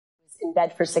in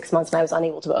bed for 6 months and I was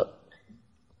unable to vote.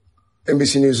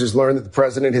 NBC News has learned that the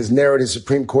president has narrowed his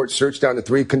Supreme Court search down to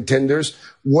 3 contenders.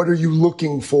 What are you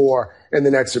looking for in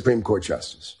the next Supreme Court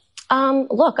justice?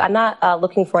 Look, I'm not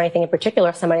looking for anything in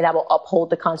particular. Somebody that will uphold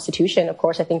the Constitution. Of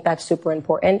course, I think that's super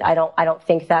important. I don't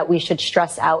think that we should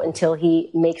stress out until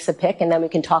he makes a pick, and then we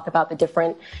can talk about the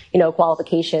different,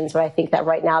 qualifications. But I think that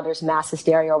right now there's mass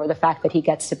hysteria over the fact that he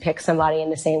gets to pick somebody in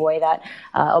the same way that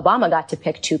Obama got to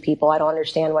pick 2 people. I don't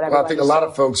understand what everyone. Well, I think a lot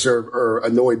of folks are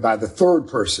annoyed by the third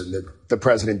person that the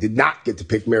president did not get to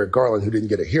pick, Merrick Garland, who didn't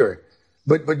get a hearing.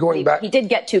 But going back, he did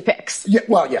get 2 picks. Yeah,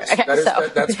 well, yes, okay,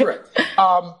 that's correct.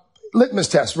 Litmus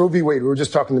test, Roe v. Wade. We were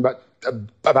just talking about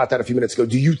that a few minutes ago.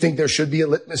 Do you think there should be a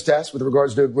litmus test with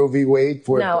regards to Roe v. Wade?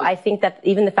 No, I think that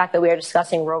even the fact that we are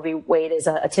discussing Roe v. Wade is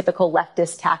a typical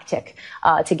leftist tactic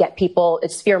to get people,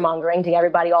 it's fear mongering, to get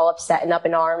everybody all upset and up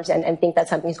in arms and think that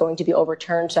something's going to be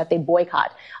overturned so that they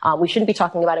boycott. We shouldn't be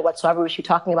talking about it whatsoever. We should be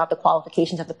talking about the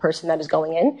qualifications of the person that is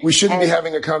going in. We shouldn't be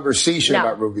having a conversation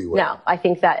about Roe v. Wade. No, I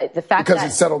think that the fact because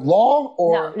it's settled law,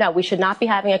 or no, we should not be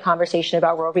having a conversation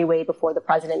about Roe v. Wade before the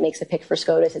president makes a pick for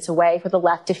SCOTUS. It's a way for the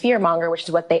left to fear monger, which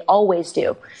is what they always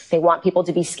do. They want people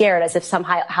to be scared as if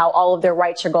somehow all of their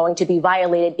rights are going to be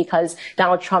violated because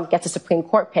Donald Trump gets a Supreme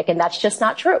Court pick, and that's just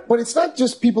not true. But it's not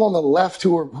just people on the left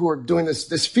who are doing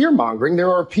this fear mongering.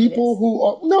 There are people who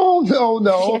are no.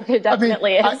 There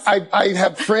definitely is. I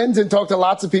have friends and talk to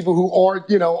lots of people who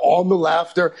aren't on the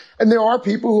left, and there are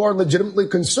people who are legitimately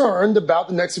concerned about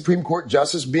the next Supreme Court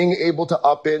justice being able to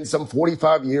upend some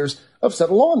 45 years of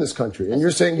settled law in this country. And you're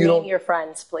saying you don't. Name your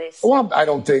friends, please. Well, I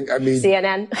don't think. I mean,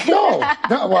 CNN. No.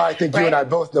 Well, I think right? You and I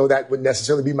both know that wouldn't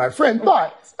necessarily be my friend.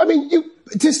 But I mean,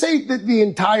 to say that the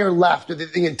entire left or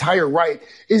the entire right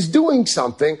is doing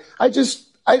something, I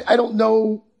don't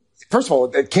know. First of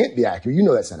all, it can't be accurate. You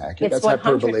know that's not accurate. It's that's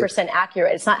 100%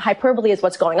 accurate. It's not hyperbole is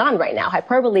what's going on right now.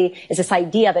 Hyperbole is this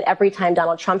idea that every time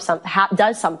Donald Trump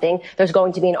does something, there's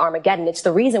going to be an Armageddon. It's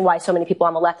the reason why so many people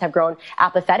on the left have grown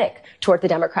apathetic toward the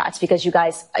Democrats, because you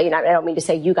guys, I don't mean to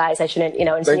say you guys, I shouldn't,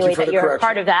 insinuate that you're a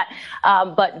part of that.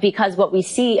 But because what we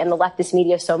see in the leftist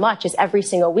media so much is every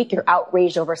single week you're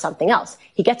outraged over something else.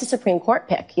 He gets a Supreme Court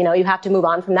pick. You have to move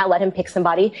on from that, let him pick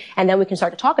somebody, and then we can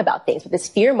start to talk about things. But this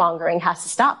fear mongering has to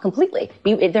stop completely.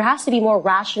 There has to be more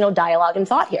rational dialogue and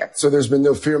thought here. So there's been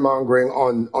no fear-mongering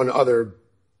on other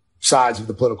sides of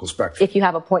the political spectrum. If you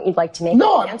have a point you'd like to make,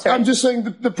 no, I'm just saying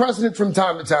the president from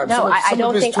time to time. No,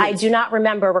 I do not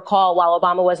recall while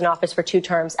Obama was in office for 2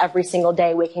 terms, every single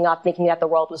day waking up thinking that the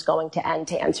world was going to end,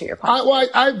 to answer your question.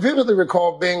 I vividly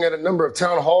recall being at a number of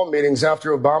town hall meetings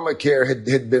after Obamacare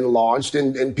had been launched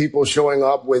and people showing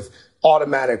up with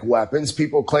automatic weapons,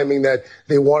 people claiming that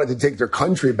they wanted to take their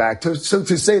country back. So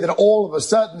to say that all of a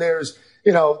sudden there's,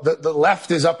 the left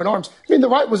is up in arms. I mean, the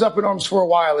right was up in arms for a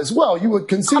while as well. You would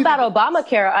concede. About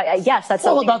Obamacare, yes, that's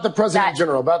all about the president in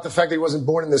general, about the fact that he wasn't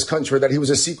born in this country, that he was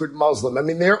a secret Muslim. I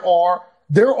mean, there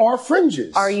are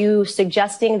fringes. Are you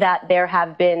suggesting that there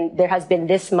has been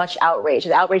this much outrage?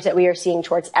 The outrage that we are seeing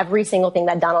towards every single thing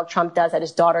that Donald Trump does, that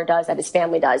his daughter does, that his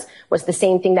family does, was the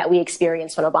same thing that we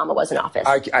experienced when Obama was in office?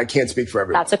 I can't speak for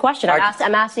everyone. That's a question.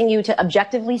 I'm asking you to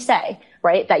objectively say,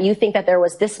 right, that you think that there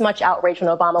was this much outrage when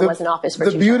Obama was in office for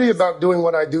 2 terms. The beauty terms. about doing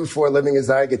what I do for a living is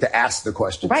that I get to ask the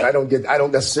questions. Right. I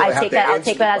don't necessarily have to answer. I'll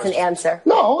take that as an answer.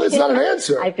 No, it's not an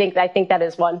answer. I think that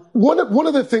is one. One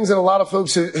of the things that a lot of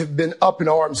folks have been up in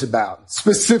arms about,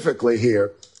 specifically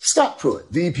here, Scott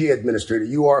Pruitt, the EPA administrator.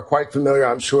 You are quite familiar,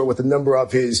 I'm sure, with a number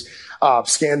of his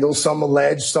scandals, some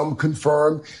alleged, some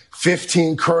confirmed,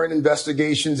 15 current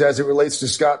investigations as it relates to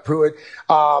Scott Pruitt,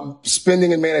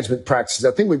 spending and management practices.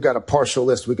 I think we've got a partial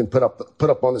list we can put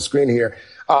up on the screen here,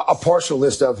 a partial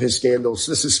list of his scandals.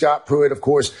 This is Scott Pruitt, of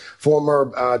course,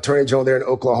 former attorney general there in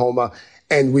Oklahoma.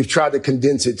 And we've tried to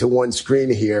condense it to one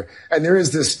screen here. And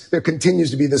there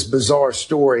continues to be this bizarre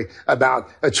story about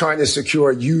trying to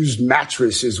secure a used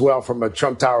mattress as well from a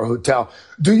Trump Tower hotel.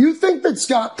 Do you think that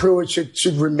Scott Pruitt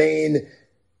should remain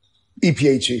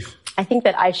EPA chief? I think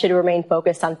that I should remain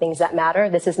focused on things that matter.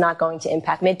 This is not going to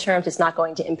impact midterms. It's not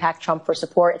going to impact Trump for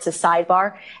support. It's a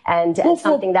sidebar and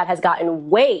something that has gotten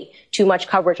way too much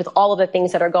coverage with all of the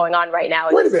things that are going on right now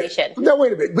in the nation. No,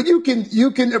 wait a minute. But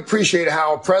you can appreciate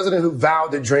how a president who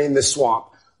vowed to drain the swamp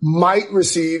might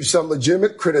receive some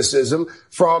legitimate criticism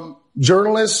from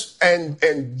journalists and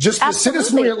just the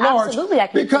citizenry at large. Absolutely, I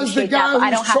can because the guy I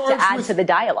don't have to add to the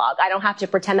dialogue. I don't have to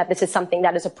pretend that this is something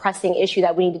that is a pressing issue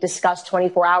that we need to discuss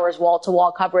 24 hours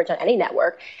wall-to-wall coverage on any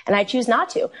network. And I choose not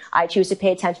to. I choose to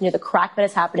pay attention to the crack that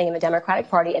is happening in the Democratic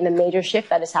Party and the major shift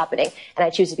that is happening. And I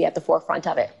choose to be at the forefront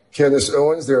of it. Candace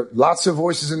Owens, there are lots of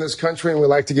voices in this country, and we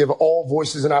like to give all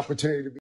voices an opportunity to be